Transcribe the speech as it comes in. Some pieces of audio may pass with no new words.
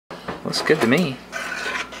Looks good to me.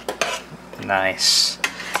 Nice.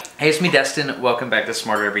 Hey, it's me, Destin. Welcome back to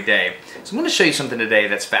Smarter Every Day. So I'm going to show you something today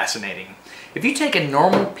that's fascinating. If you take a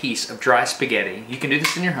normal piece of dry spaghetti, you can do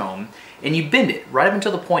this in your home, and you bend it right up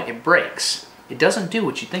until the point it breaks, it doesn't do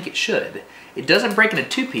what you think it should. It doesn't break into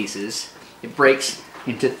two pieces, it breaks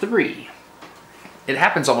into three. It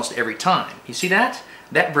happens almost every time. You see that?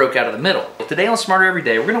 That broke out of the middle. Today on Smarter Every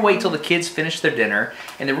Day, we're going to wait till the kids finish their dinner,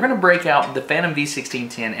 and then we're going to break out the Phantom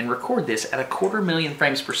V1610 and record this at 250,000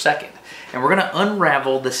 frames per second. And we're going to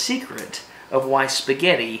unravel the secret of why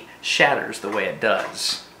spaghetti shatters the way it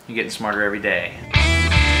does. You're getting smarter every day.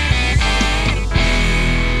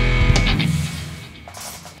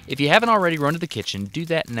 If you haven't already run to the kitchen, do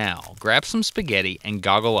that now. Grab some spaghetti and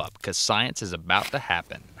goggle up, because science is about to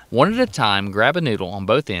happen. One at a time, grab a noodle on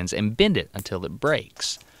both ends and bend it until it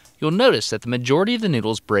breaks. You'll notice that the majority of the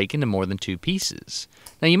noodles break into more than two pieces.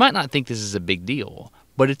 Now you might not think this is a big deal,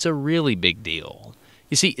 but it's a really big deal.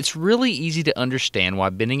 You see, it's really easy to understand why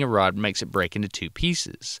bending a rod makes it break into two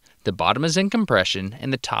pieces. The bottom is in compression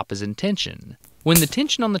and the top is in tension. When the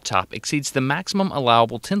tension on the top exceeds the maximum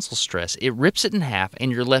allowable tensile stress, it rips it in half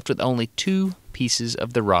and you're left with only two pieces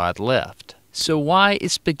of the rod left. So why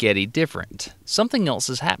is spaghetti different? Something else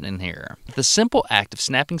is happening here. The simple act of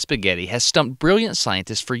snapping spaghetti has stumped brilliant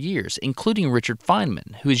scientists for years, including Richard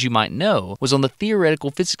Feynman, who, as you might know, was on the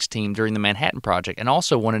theoretical physics team during the Manhattan Project and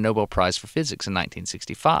also won a Nobel Prize for Physics in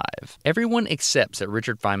 1965. Everyone accepts that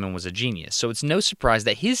Richard Feynman was a genius, so it's no surprise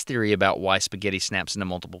that his theory about why spaghetti snaps into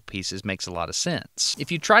multiple pieces makes a lot of sense.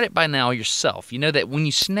 If you tried it by now yourself, you know that when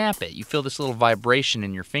you snap it, you feel this little vibration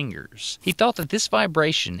in your fingers. He thought that this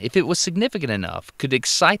vibration, if it was significant enough, could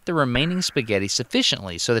excite the remaining spaghetti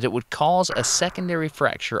sufficiently so that it would cause a secondary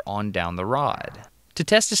fracture on down the rod. To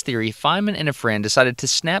test his theory, Feynman and a friend decided to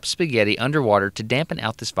snap spaghetti underwater to dampen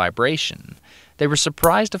out this vibration. They were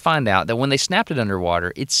surprised to find out that when they snapped it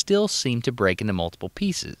underwater, it still seemed to break into multiple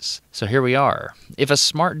pieces. So here we are. If a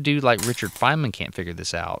smart dude like Richard Feynman can't figure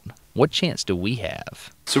this out, what chance do we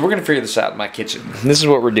have? So we're going to figure this out in my kitchen. This is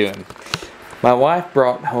what we're doing. My wife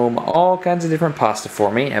brought home all kinds of different pasta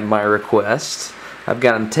for me at my request. I've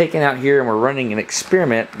got them taken out here and we're running an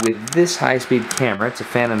experiment with this high-speed camera. It's a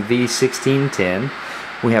Phantom V1610.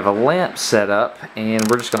 We have a lamp set up and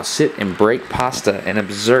we're just going to sit and break pasta and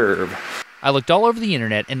observe. I looked all over the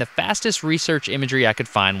internet and the fastest research imagery I could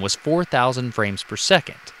find was 4,000 frames per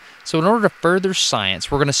second. So in order to further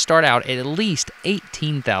science, we're going to start out at least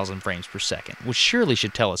 18,000 frames per second, which surely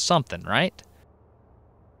should tell us something, right?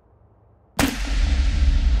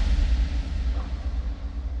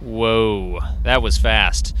 Whoa, that was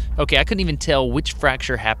fast. Okay, I couldn't even tell which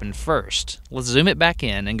fracture happened first. Let's zoom it back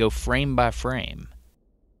in and go frame by frame.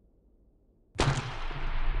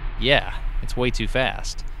 Yeah, it's way too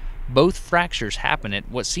fast. Both fractures happen at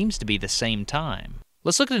what seems to be the same time.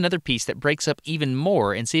 Let's look at another piece that breaks up even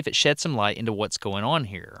more and see if it sheds some light into what's going on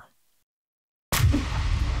here.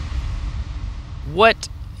 What?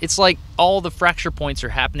 It's like all the fracture points are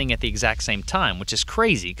happening at the exact same time, which is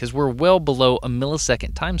crazy because we're well below a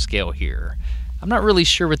millisecond time scale here. I'm not really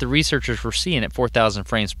sure what the researchers were seeing at 4,000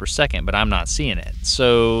 frames per second, but I'm not seeing it.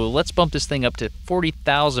 So let's bump this thing up to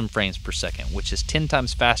 40,000 frames per second, which is 10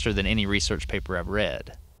 times faster than any research paper I've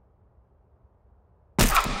read.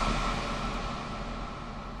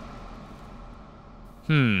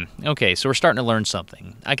 Okay, so we're starting to learn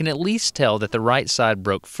something. I can at least tell that the right side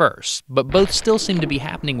broke first, but both still seem to be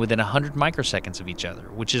happening within 100 microseconds of each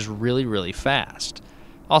other, which is really, really fast.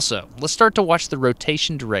 Also, let's start to watch the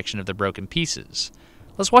rotation direction of the broken pieces.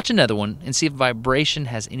 Let's watch another one and see if vibration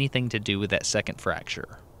has anything to do with that second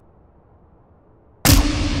fracture.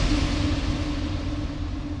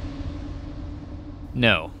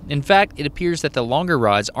 No. In fact, it appears that the longer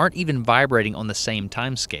rods aren't even vibrating on the same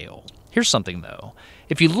time scale. Here's something though.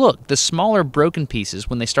 If you look, the smaller broken pieces,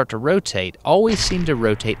 when they start to rotate, always seem to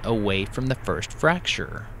rotate away from the first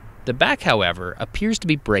fracture. The back, however, appears to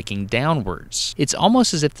be breaking downwards. It's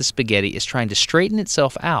almost as if the spaghetti is trying to straighten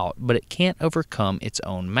itself out, but it can't overcome its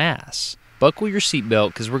own mass. Buckle your seatbelt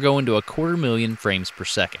because we're going to 250,000 frames per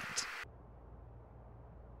second.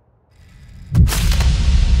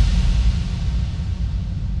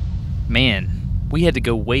 Man. We had to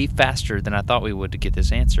go way faster than I thought we would to get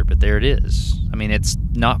this answer, but there it is. I mean, it's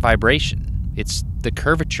not vibration. It's the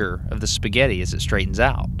curvature of the spaghetti as it straightens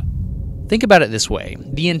out. Think about it this way.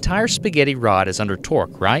 The entire spaghetti rod is under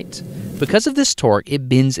torque, right? Because of this torque, it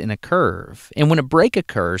bends in a curve. And when a break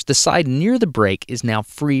occurs, the side near the break is now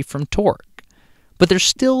free from torque. But there's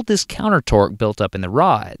still this counter torque built up in the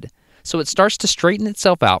rod. So it starts to straighten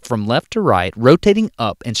itself out from left to right, rotating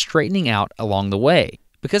up and straightening out along the way.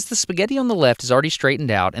 Because the spaghetti on the left is already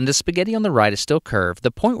straightened out and the spaghetti on the right is still curved,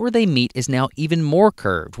 the point where they meet is now even more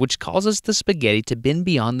curved, which causes the spaghetti to bend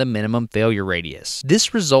beyond the minimum failure radius.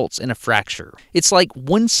 This results in a fracture. It's like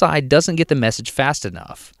one side doesn't get the message fast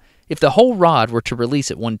enough. If the whole rod were to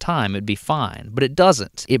release at one time, it'd be fine, but it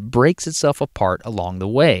doesn't. It breaks itself apart along the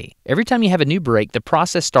way. Every time you have a new break, the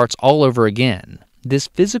process starts all over again. This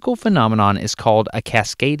physical phenomenon is called a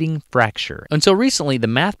cascading fracture. Until recently, the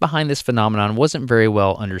math behind this phenomenon wasn't very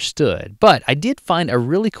well understood, but I did find a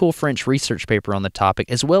really cool French research paper on the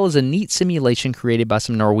topic, as well as a neat simulation created by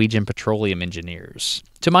some Norwegian petroleum engineers.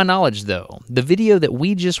 To my knowledge, though, the video that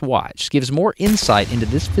we just watched gives more insight into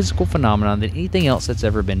this physical phenomenon than anything else that's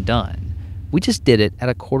ever been done. We just did it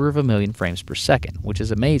at 250,000 frames per second, which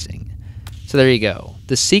is amazing. So there you go.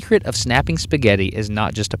 The secret of snapping spaghetti is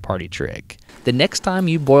not just a party trick. The next time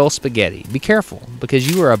you boil spaghetti, be careful, because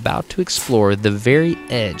you are about to explore the very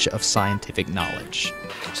edge of scientific knowledge.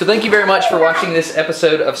 So thank you very much for watching this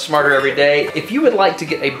episode of Smarter Every Day. If you would like to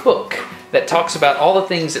get a book that talks about all the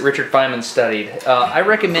things that Richard Feynman studied, I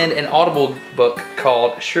recommend an Audible book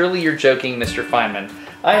called Surely You're Joking, Mr. Feynman.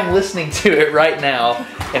 I am listening to it right now,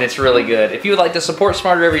 and it's really good. If you would like to support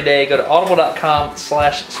Smarter Every Day, go to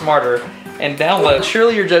audible.com/smarter and download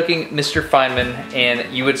Surely You're Joking, Mr. Feynman,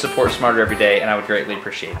 and you would support Smarter Every Day, and I would greatly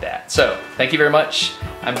appreciate that. So, thank you very much.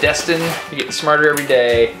 I'm Destin. You get Smarter Every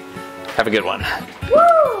Day. Have a good one.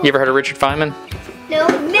 Woo! You ever heard of Richard Feynman? No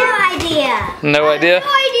idea. No idea? No idea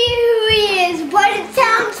who he is, but it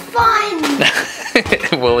sounds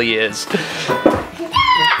fun. Well, he is.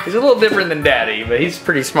 He's a little different than Daddy, but he's a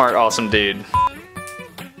pretty smart, awesome dude.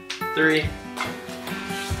 3.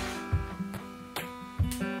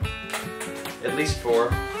 At least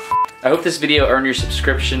 4. I hope this video earned your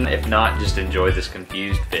subscription. If not, just enjoy this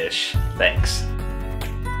confused fish. Thanks.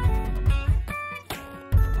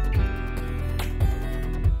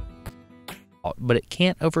 But it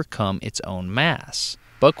can't overcome its own mass.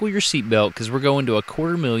 Buckle your seatbelt because we're going to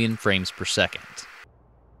 250,000 frames per second.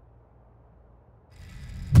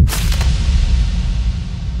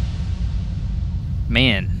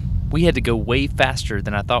 Man, we had to go way faster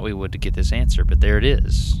than I thought we would to get this answer, but there it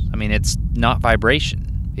is. I mean, it's not vibration.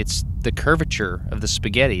 It's the curvature of the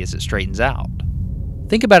spaghetti as it straightens out.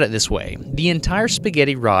 Think about it this way. The entire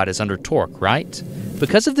spaghetti rod is under torque, right?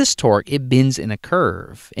 Because of this torque, it bends in a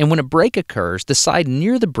curve. And when a break occurs, the side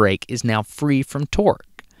near the break is now free from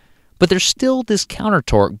torque. But there's still this counter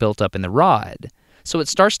torque built up in the rod. So it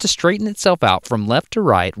starts to straighten itself out from left to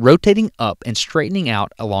right, rotating up and straightening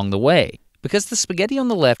out along the way. Because the spaghetti on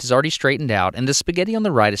the left is already straightened out and the spaghetti on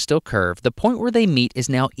the right is still curved, the point where they meet is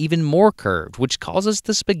now even more curved, which causes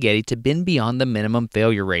the spaghetti to bend beyond the minimum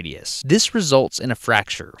failure radius. This results in a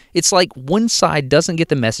fracture. It's like one side doesn't get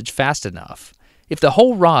the message fast enough. If the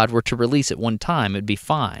whole rod were to release at one time, it'd be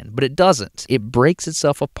fine, but it doesn't. It breaks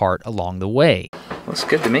itself apart along the way. Looks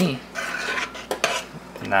good to me.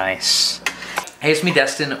 Nice. Hey, it's me,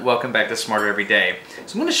 Destin. Welcome back to Smarter Every Day.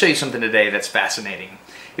 So I'm going to show you something today that's fascinating.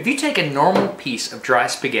 If you take a normal piece of dry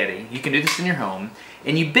spaghetti, you can do this in your home,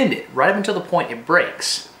 and you bend it right up until the point it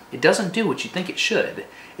breaks, it doesn't do what you think it should.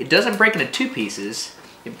 It doesn't break into 2 pieces,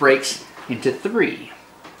 it breaks into 3.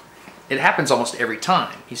 It happens almost every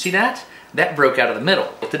time. You see that? That broke out of the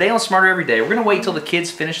middle. Well, today on Smarter Every Day, we're going to wait till the kids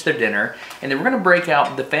finish their dinner, and then we're going to break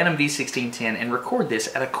out the Phantom V1610 and record this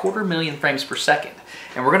at 250,000 frames per second.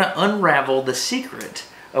 And we're going to unravel the secret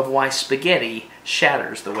of why spaghetti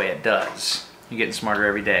shatters the way it does. You're getting smarter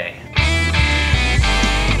every day.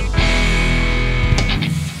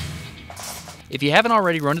 If you haven't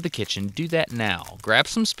already run to the kitchen, do that now. Grab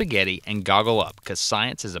some spaghetti and goggle up, because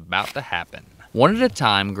science is about to happen. One at a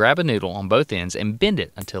time, grab a noodle on both ends and bend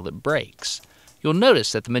it until it breaks. You'll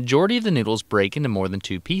notice that the majority of the noodles break into more than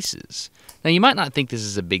 2 pieces. Now, you might not think this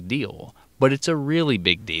is a big deal, but it's a really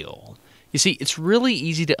big deal. You see, it's really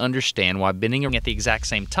easy to understand why bending at the exact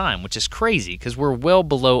same time, which is crazy because we're well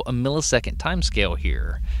below a millisecond time scale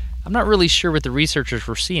here. I'm not really sure what the researchers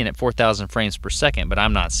were seeing at 4,000 frames per second, but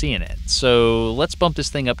I'm not seeing it. So let's bump this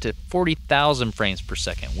thing up to 40,000 frames per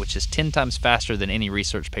second, which is 10 times faster than any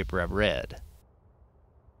research paper I've read.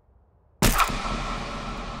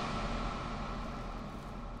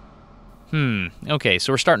 Okay,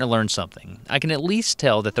 so we're starting to learn something. I can at least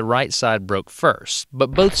tell that the right side broke first,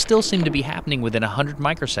 but both still seem to be happening within 100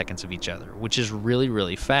 microseconds of each other, which is really,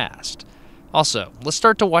 really fast. Also, let's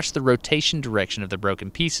start to watch the rotation direction of the broken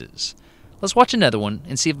pieces. Let's watch another one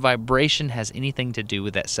and see if vibration has anything to do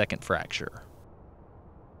with that second fracture.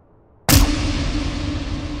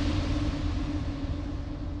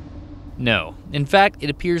 No. In fact, it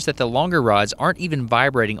appears that the longer rods aren't even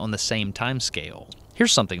vibrating on the same time scale.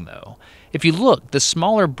 Here's something though. If you look, the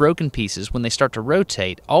smaller broken pieces, when they start to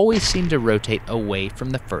rotate, always seem to rotate away from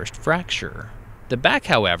the first fracture. The back,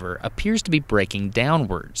 however, appears to be breaking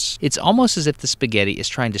downwards. It's almost as if the spaghetti is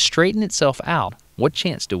trying to straighten itself out. What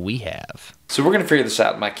chance do we have? So we're gonna figure this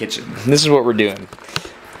out in my kitchen. This is what we're doing.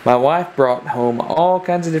 My wife brought home all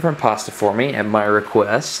kinds of different pasta for me at my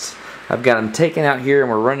request. I've got them taken out here and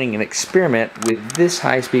we're running an experiment with this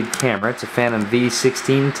high-speed camera. It's a Phantom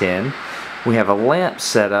V1610. We have a lamp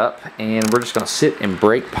set up and we're just gonna sit and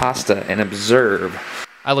break pasta and observe.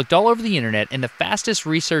 I looked all over the internet and the fastest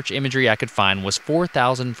research imagery I could find was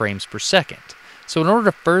 4,000 frames per second. So in order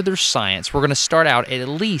to further science, we're going to start out at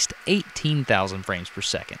least 18,000 frames per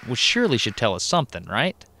second, which surely should tell us something,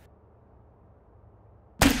 right?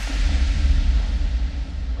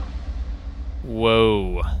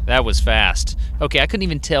 Whoa, that was fast. Okay, I couldn't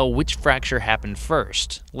even tell which fracture happened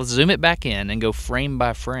first. Let's zoom it back in and go frame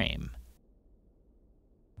by frame.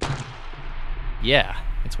 Yeah,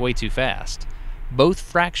 it's way too fast. Both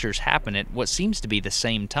fractures happen at what seems to be the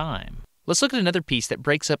same time. Let's look at another piece that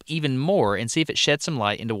breaks up even more and see if it sheds some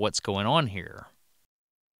light into what's going on here.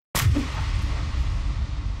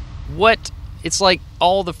 What? It's like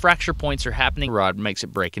all the fracture points are happening. The rod makes it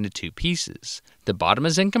break into two pieces. The bottom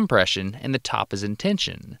is in compression and the top is in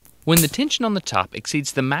tension. When the tension on the top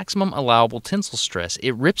exceeds the maximum allowable tensile stress,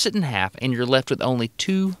 it rips it in half and you're left with only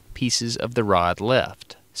two pieces of the rod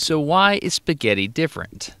left. So why is spaghetti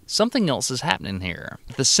different? Something else is happening here.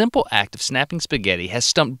 The simple act of snapping spaghetti has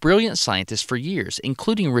stumped brilliant scientists for years,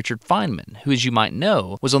 including Richard Feynman, who, as you might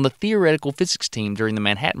know, was on the theoretical physics team during the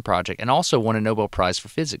Manhattan Project and also won a Nobel Prize for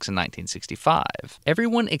Physics in 1965.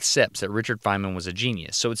 Everyone accepts that Richard Feynman was a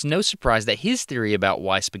genius, so it's no surprise that his theory about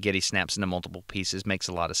why spaghetti snaps into multiple pieces makes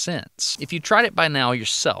a lot of sense. If you tried it by now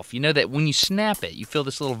yourself, you know that when you snap it, you feel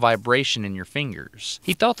this little vibration in your fingers.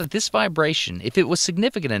 He thought that this vibration, if it was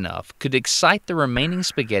significant enough, could excite the remaining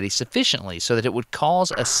spaghetti sufficiently so that it would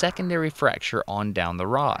cause a secondary fracture on down the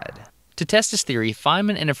rod. To test his theory,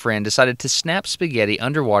 Feynman and a friend decided to snap spaghetti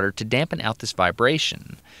underwater to dampen out this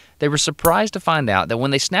vibration. They were surprised to find out that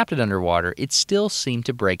when they snapped it underwater, it still seemed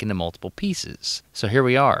to break into multiple pieces. So here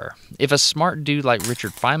we are. If a smart dude like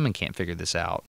Richard Feynman can't figure this out,